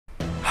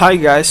Hi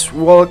guys,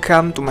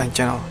 welcome to my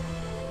channel.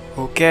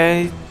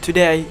 Okay,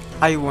 today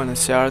I wanna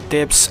share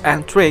tips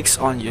and tricks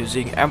on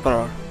using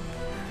Emperor.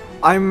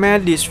 I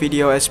made this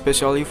video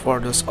especially for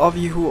those of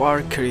you who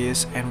are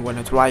curious and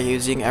wanna try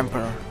using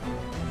Emperor.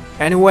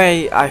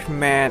 Anyway, I've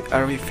made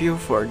a review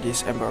for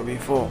this Emperor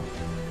before.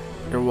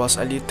 There was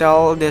a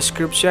detailed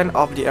description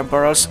of the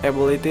Emperor's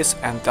abilities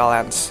and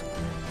talents,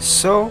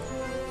 so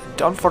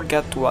don't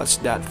forget to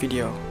watch that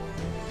video.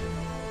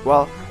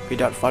 Well,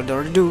 without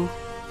further ado,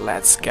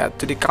 let's get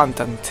to the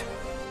content.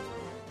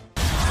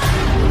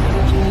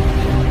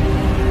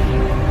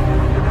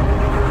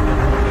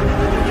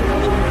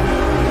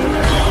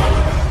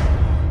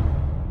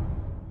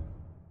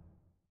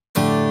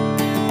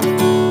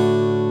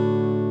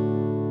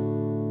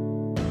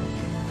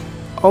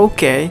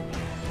 Okay,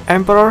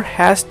 Emperor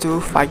has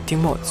two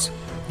fighting modes,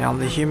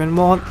 namely Human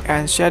mode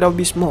and Shadow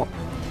Beast mode.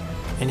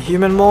 In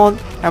Human mode,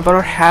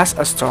 Emperor has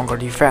a stronger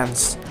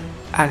defense,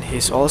 and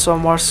he's also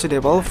more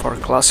suitable for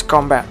close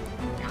combat.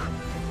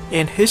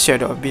 In his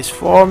Shadow Beast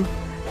form,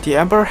 the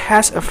Emperor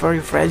has a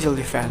very fragile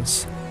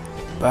defense,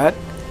 but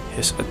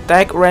his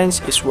attack range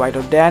is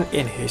wider than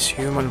in his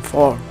human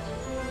form.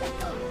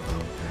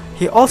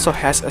 He also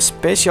has a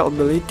special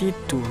ability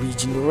to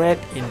regenerate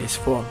in this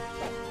form.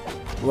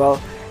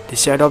 Well, the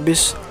Shadow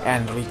Beast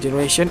and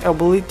regeneration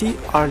ability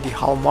are the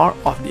hallmark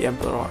of the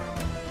Emperor.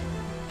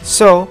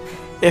 So,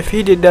 if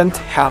he didn't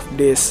have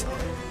this,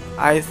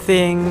 I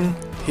think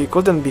he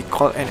couldn't be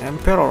called an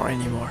Emperor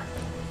anymore.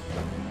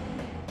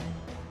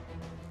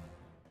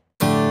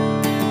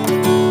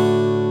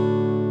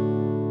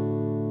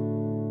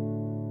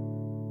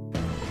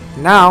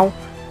 Now,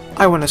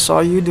 I wanna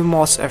show you the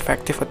most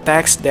effective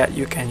attacks that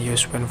you can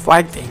use when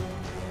fighting.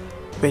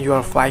 When you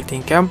are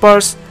fighting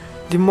campers,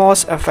 the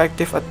most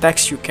effective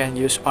attacks you can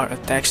use are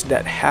attacks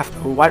that have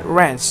a wide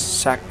range,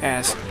 such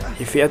as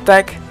heavy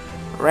attack,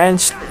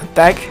 ranged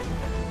attack,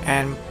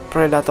 and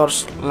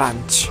predator's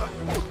lunge.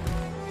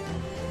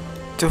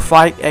 To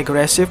fight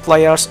aggressive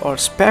players or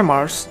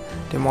spammers,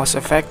 the most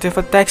effective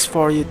attacks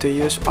for you to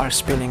use are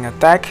spinning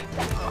attack,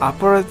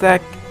 upper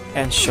attack,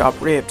 and sharp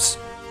rips.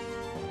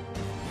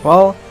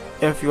 Well,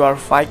 if you are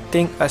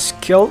fighting a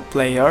skilled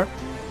player,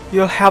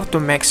 you'll have to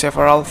make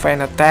several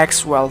feint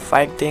attacks while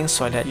fighting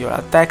so that your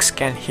attacks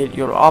can hit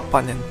your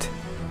opponent.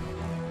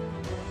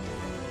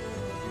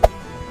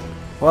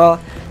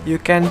 Well, you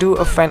can do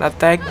a feint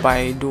attack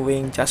by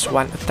doing just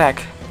one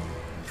attack.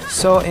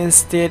 So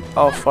instead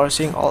of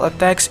forcing all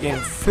attacks in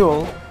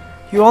full,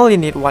 you only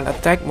need one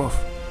attack move.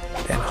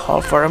 Then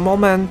hold for a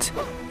moment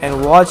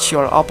and watch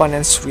your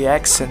opponent's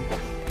reaction.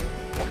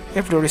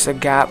 If there is a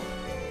gap,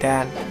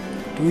 then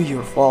do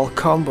your full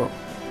combo.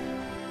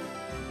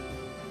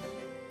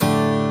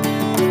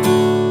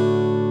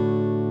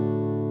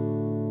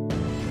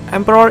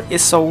 Emperor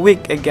is so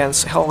weak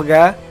against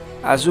Helga,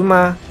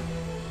 Azuma,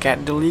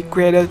 Cat the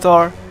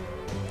Liquidator,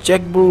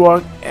 Jack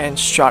Bulwark, and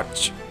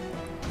Charge.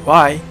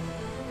 Why?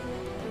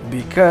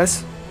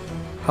 Because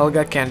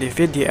Helga can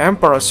defeat the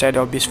Emperor's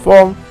Shadow Beast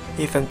form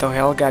even though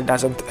Helga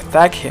doesn't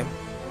attack him.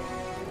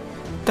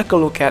 Take a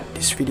look at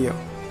this video.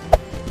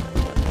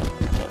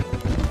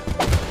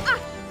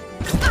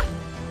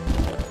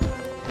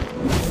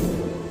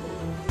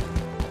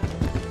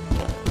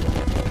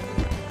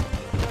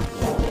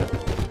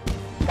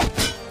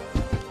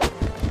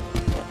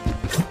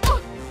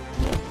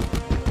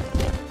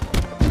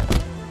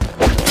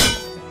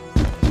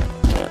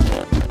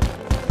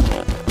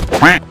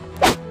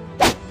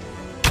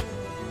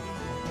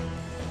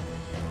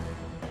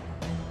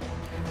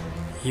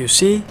 You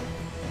see,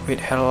 with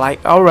her light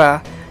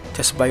aura,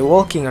 just by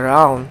walking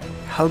around,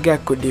 Helga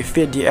could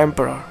defeat the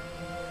Emperor.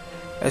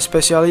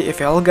 Especially if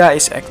Helga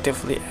is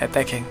actively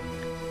attacking.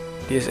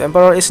 This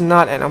Emperor is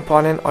not an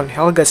opponent on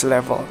Helga's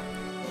level.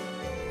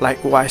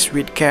 Likewise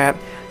with Cat,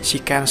 she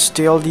can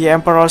steal the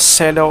Emperor's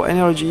shadow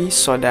energy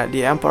so that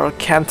the Emperor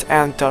can't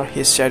enter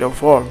his shadow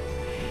form.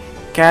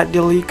 Cat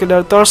the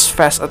Liquidator's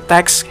fast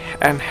attacks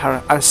and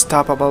her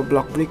unstoppable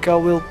block breaker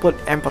will put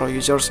Emperor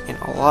users in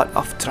a lot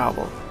of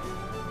trouble.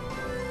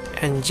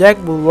 And Jack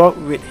Bulwark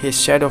with his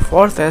Shadow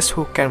Fortress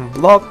who can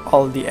block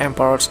all the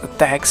Emperor's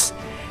attacks,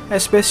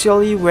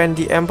 especially when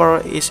the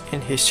Emperor is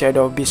in his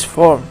Shadow Beast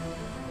form.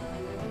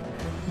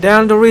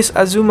 Then there is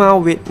Azuma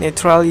with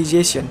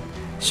Neutralization,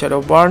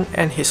 Shadow Burn,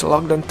 and his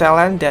lockdown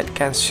talent that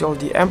can shield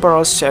the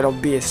Emperor's Shadow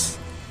Beast.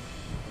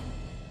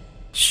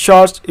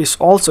 Charge is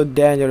also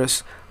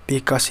dangerous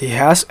because he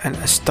has an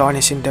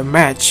astonishing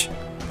damage.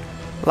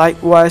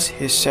 Likewise,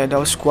 his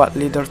Shadow Squad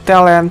Leader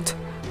talent,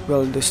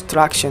 Will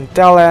Destruction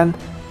talent,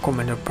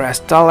 Commander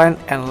Press talent,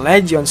 and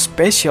Legion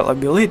special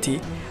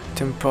ability,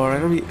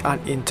 Temporary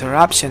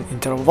Uninterruption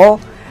interval,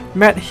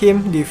 made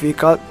him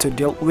difficult to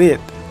deal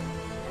with.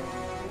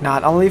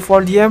 Not only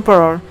for the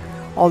Emperor,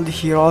 all the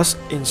heroes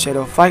in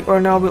Shadow Fight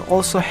right now will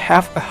also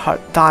have a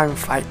hard time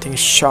fighting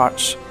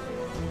Charge.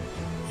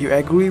 You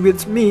agree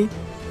with me,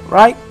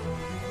 right?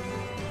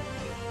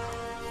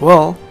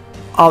 Well,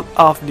 out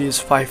of these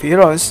 5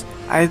 heroes,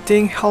 I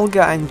think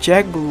Helga and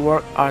Jack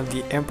Bulwark are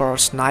the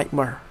Emperor's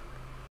nightmare.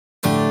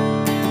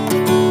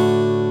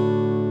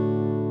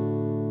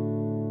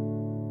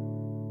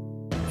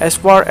 As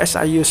far as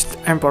I used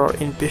Emperor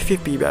in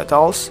PvP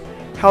battles,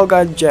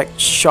 Helga, Jack,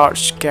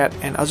 Charge, Cat,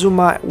 and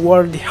Azuma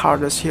were the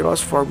hardest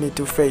heroes for me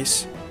to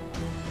face.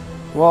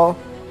 Well,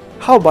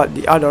 how about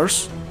the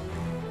others?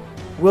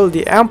 Will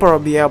the Emperor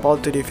be able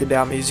to defeat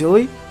them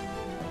easily?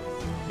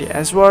 The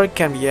answer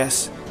can be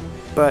yes,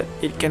 but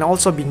it can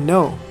also be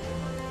no.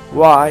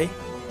 Why?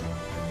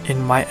 In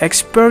my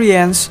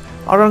experience,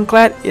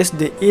 Ironclad is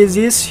the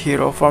easiest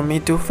hero for me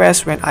to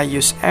face when I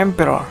use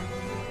Emperor.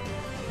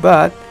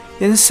 But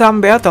in some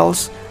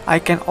battles, I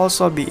can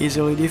also be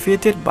easily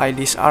defeated by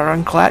this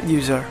Ironclad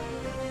user.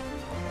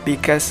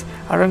 Because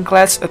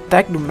Ironclad's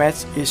attack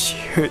damage is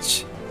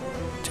huge.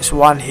 Just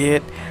one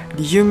hit,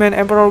 the human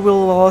Emperor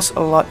will lose a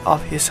lot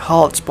of his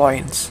health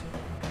points.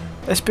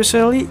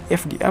 Especially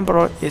if the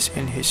Emperor is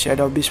in his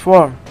Shadow Beast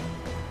form.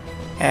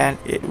 And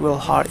it will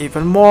hurt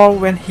even more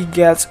when he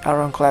gets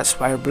Ironclad's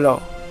Fire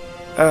Blow.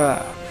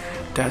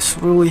 That's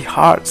really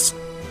hard.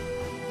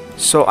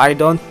 So I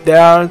don't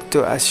dare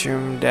to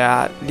assume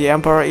that the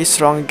Emperor is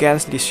strong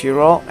against this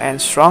hero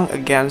and strong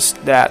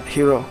against that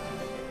hero.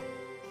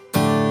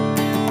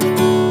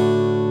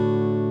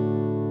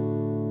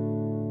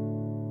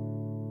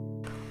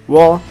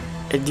 Well,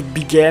 at the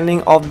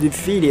beginning of the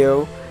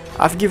video,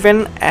 I've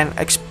given an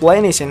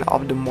explanation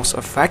of the most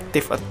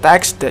effective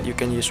attacks that you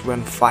can use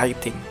when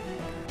fighting.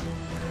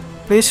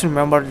 Please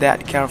remember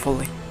that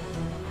carefully.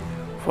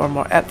 For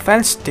more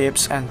advanced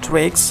tips and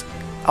tricks,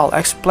 I'll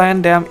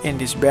explain them in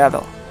this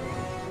battle.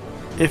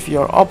 If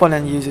your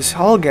opponent uses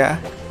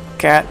Helga,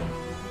 Cat,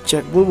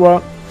 Jack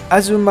Bulwark,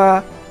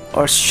 Azuma,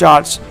 or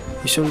Charge,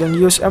 you shouldn't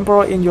use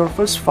Emperor in your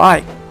first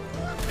fight.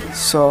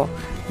 So,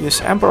 use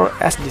Emperor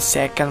as the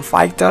second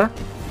fighter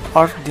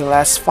or the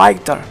last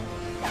fighter.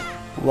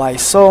 Why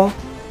so?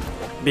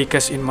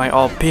 Because in my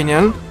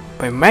opinion,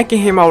 by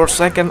making him our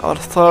second or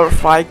third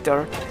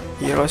fighter,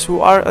 heroes who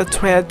are a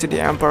threat to the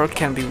Emperor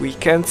can be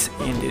weakened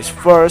in this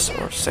first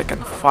or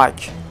second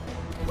fight.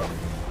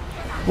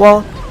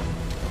 Well,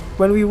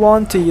 when we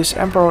want to use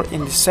Emperor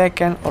in the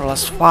second or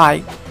last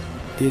fight,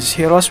 these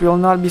heroes will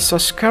not be so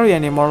scary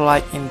anymore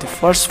like in the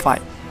first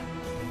fight,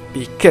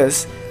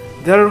 because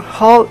their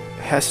health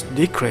has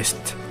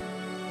decreased.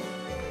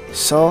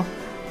 So,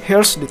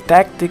 here's the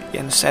tactic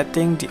in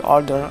setting the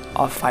order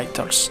of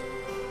fighters.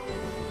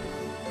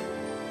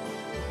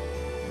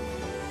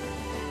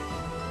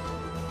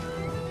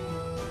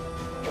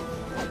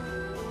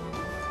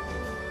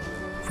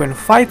 When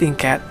fighting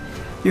Cat,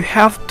 you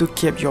have to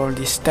keep your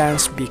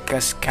distance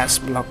because Cat's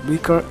block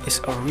breaker is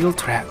a real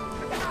threat.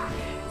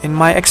 In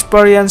my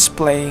experience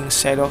playing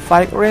Shadow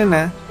Fight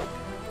Arena,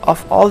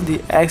 of all the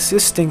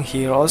existing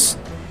heroes,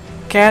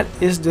 Cat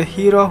is the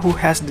hero who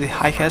has the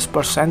highest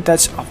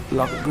percentage of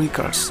block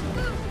breakers,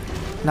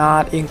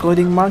 not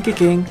including Monkey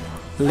King,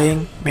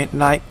 Link,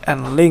 Midnight,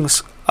 and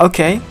Lynx,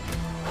 okay?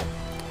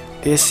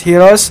 These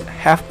heroes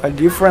have a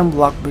different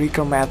block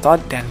breaker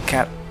method than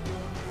Cat.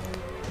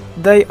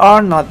 They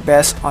are not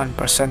based on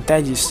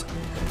percentages,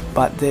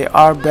 but they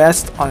are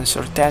based on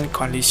certain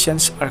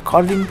conditions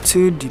according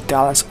to the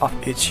talents of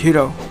each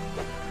hero.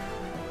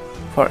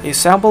 For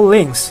example,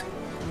 Lynx.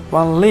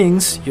 When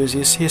Lynx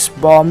uses his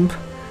bomb,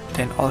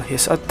 then all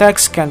his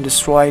attacks can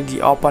destroy the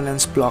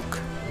opponent's block.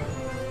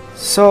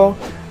 So,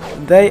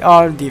 they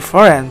are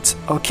different,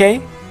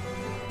 okay?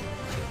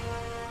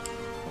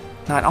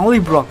 Not only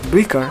block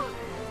breaker,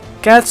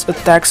 Cat's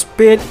attack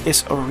speed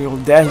is a real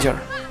danger.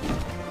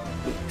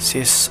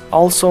 She's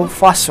also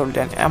faster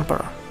than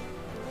Emperor,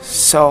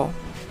 so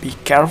be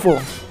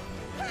careful.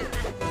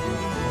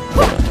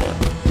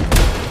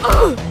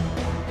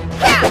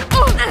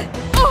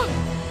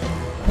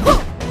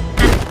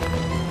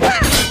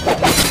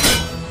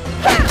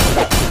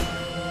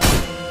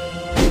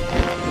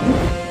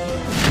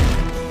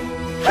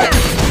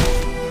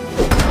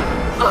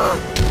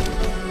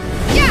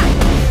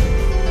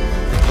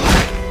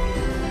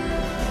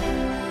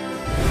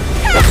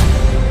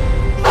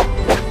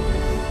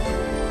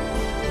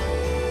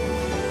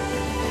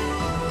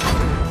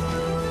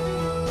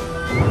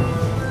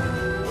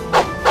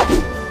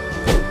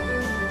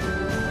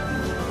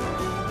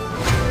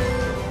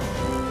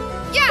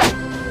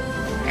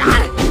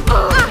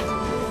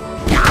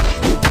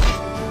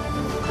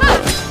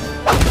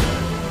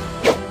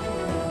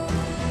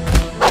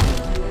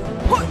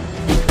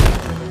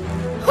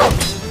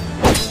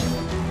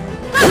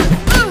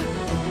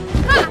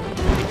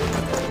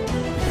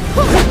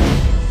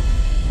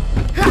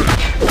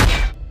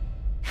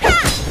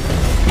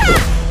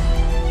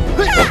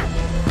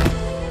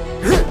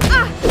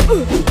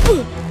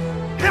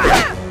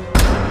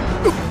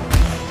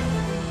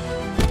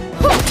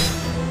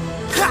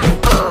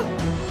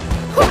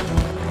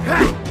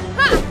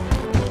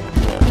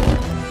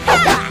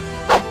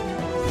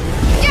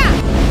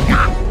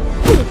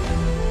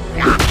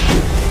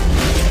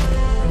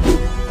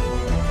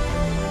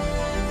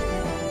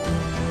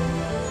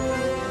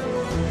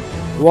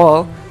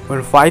 Well,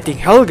 when fighting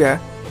Helga,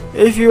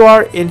 if you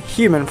are in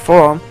human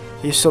form,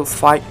 you should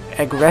fight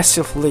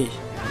aggressively.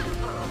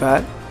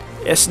 But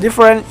it's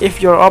different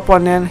if your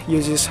opponent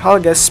uses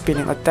Helga's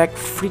spinning attack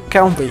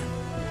frequently.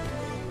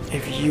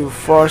 If you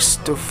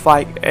forced to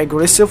fight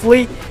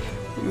aggressively,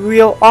 you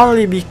will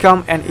only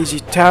become an easy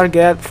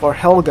target for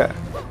Helga,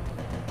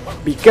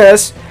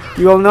 because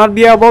you will not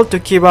be able to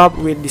keep up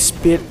with the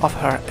speed of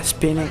her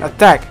spinning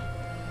attack.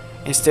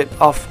 Instead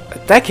of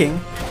attacking,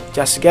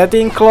 just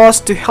getting close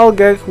to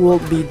Helga will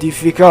be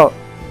difficult,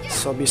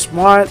 so be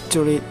smart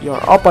to read your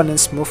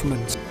opponent's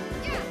movements.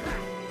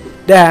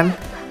 Then,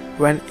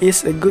 when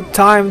is a good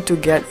time to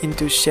get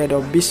into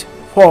Shadow Beast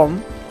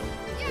form?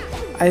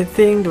 I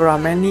think there are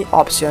many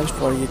options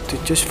for you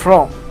to choose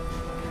from.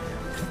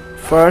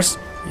 First,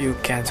 you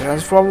can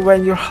transform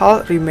when your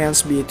health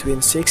remains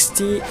between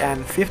 60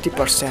 and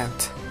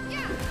 50%.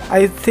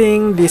 I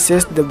think this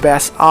is the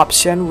best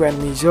option when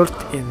measured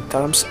in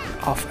terms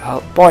of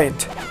health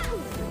point.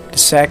 The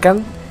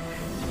second,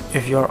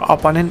 if your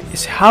opponent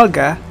is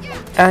Helga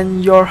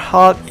and your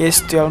health is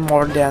still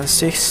more than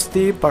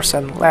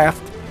 60%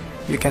 left,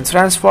 you can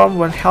transform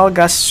when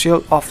Helga's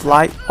Shield of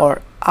Light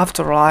or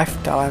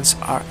Afterlife talents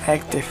are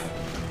active.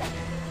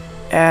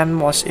 And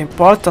most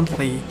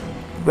importantly,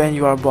 when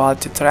you are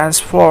about to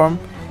transform,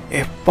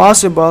 if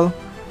possible,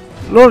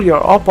 lure your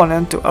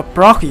opponent to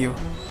approach you,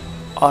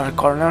 or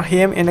corner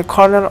him in a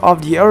corner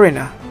of the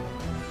arena.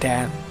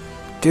 Then,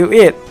 do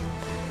it.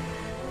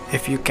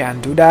 If you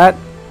can do that,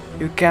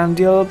 you can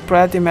deal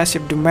pretty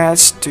massive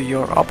damage to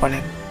your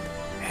opponent,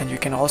 and you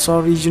can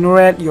also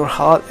regenerate your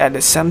health at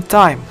the same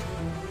time.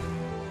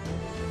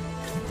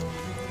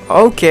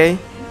 Okay,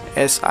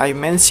 as I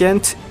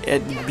mentioned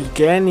at the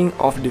beginning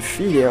of the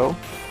video,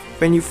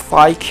 when you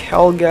fight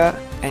Helga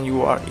and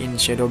you are in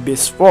Shadow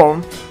Beast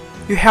form,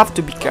 you have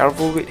to be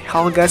careful with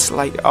Helga's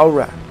light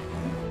aura.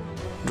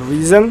 The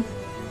reason?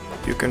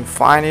 You can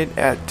find it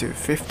at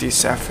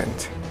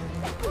 257th.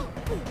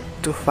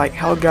 To fight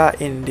Helga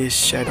in this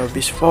Shadow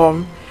Beast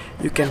form,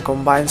 you can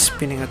combine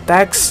spinning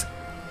attacks,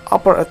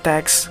 upper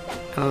attacks,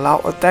 and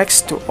low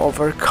attacks to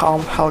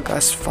overcome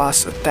Helga's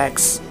fast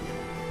attacks.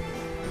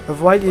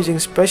 Avoid using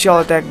special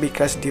attack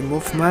because the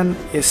movement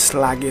is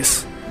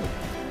sluggish.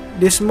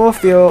 This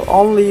move will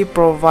only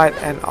provide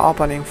an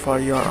opening for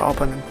your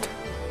opponent.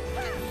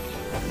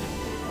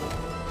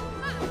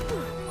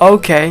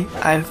 Okay,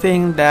 I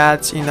think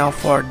that's enough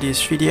for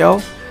this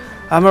video.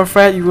 I'm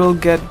afraid you will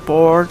get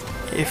bored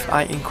if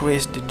I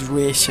increase the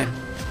duration.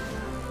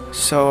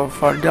 So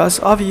for those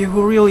of you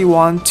who really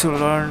want to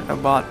learn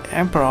about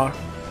Emperor,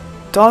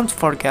 don't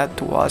forget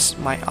to watch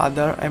my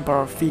other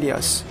Emperor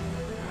videos.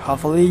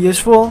 Hopefully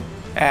useful,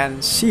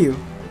 and see you.